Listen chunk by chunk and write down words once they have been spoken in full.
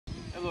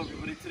Hello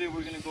everybody, today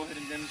we're going to go ahead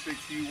and demonstrate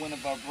to you one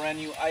of our brand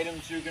new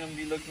items. You're going to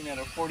be looking at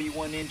a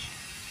 41-inch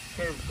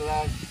curved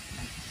glass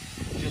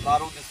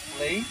gelato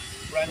display.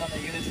 Right on the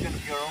unit is going to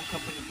be our own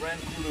company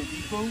brand, Cooler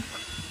Depot.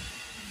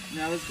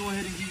 Now let's go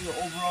ahead and give you the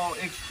overall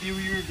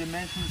exterior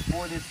dimensions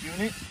for this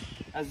unit.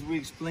 As we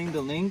explained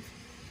the length,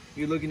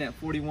 you're looking at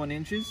 41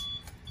 inches.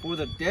 For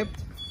the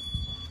depth,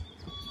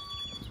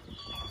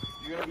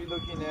 you're going to be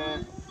looking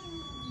at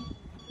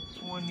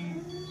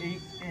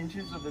 28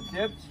 inches of the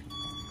depth.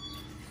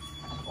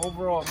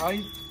 Overall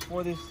height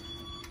for this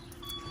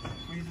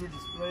freezer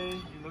display,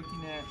 you're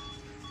looking at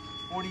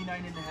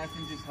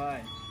 49.5 inches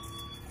high.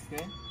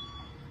 Okay.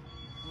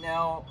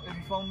 Now, if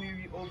you follow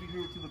me over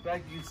here to the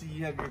back, you can see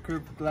you have your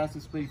curved glass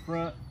display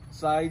front,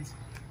 sides,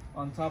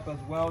 on top as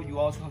well. You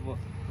also have a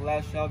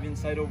glass shelf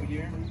inside over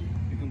here.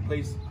 You can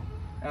place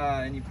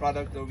any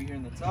product over here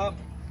in the top,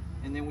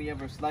 and then we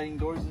have our sliding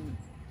doors,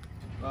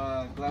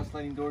 glass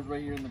sliding doors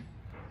right here in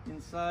the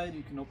inside.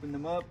 You can open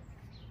them up.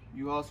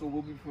 You also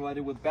will be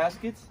provided with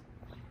baskets.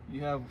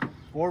 You have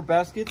 4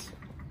 baskets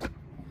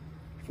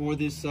for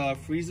this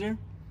freezer.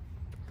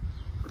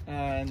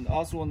 And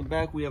also on the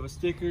back we have a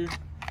sticker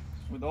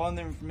with all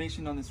the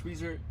information on this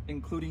freezer,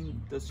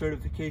 including the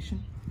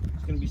certification.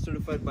 It's going to be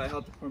certified by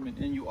health department.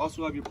 And you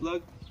also have your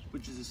plug,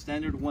 which is a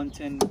standard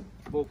 110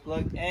 volt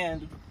plug.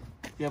 And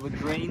you have a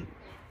drain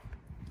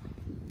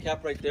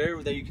cap right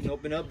there that you can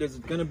open up. There's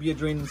going to be a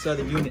drain inside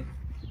the unit.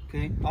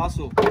 Okay.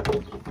 Also,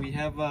 we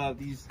have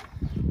these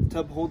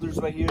tub holders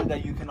right here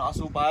that you can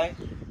also buy.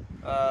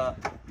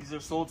 These are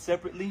sold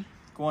separately.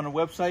 Go on our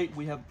website.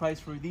 We have a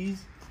price for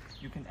these.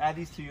 You can add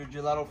these to your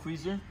gelato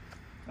freezer.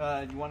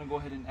 You want to go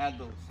ahead and add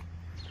those.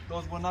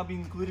 Those will not be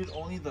included.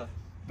 Only the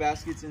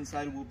baskets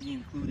inside will be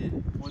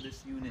included for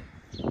this unit.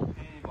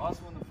 Okay.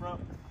 Also in the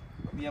front,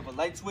 we have a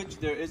light switch.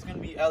 There is going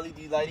to be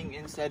LED lighting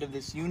inside of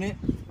this unit.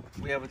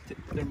 We have a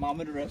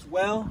thermometer as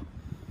well.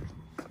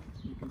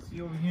 You can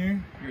see over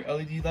here, your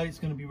LED light is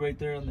going to be right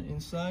there on the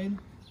inside.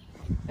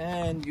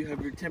 And you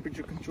have your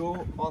temperature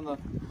control on the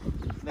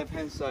left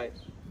hand side,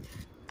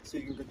 so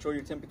you can control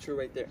your temperature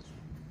right there.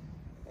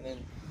 And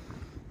then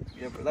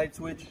you have a light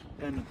switch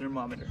and a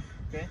thermometer.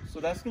 Okay, so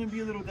that's going to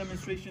be a little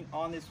demonstration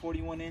on this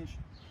 41-inch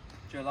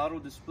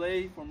gelato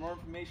display. For more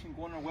information,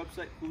 go on our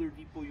website,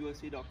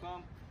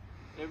 coolerdepot.usa.com.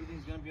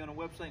 Everything's going to be on our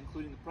website,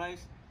 including the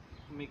price.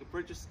 You can make a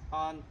purchase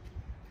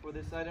for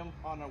this item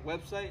on our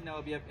website. Now,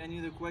 if you have any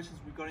other questions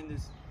regarding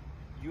this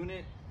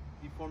unit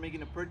before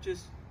making a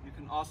purchase, you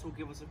can also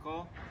give us a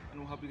call and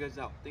we'll help you guys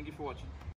out. Thank you for watching.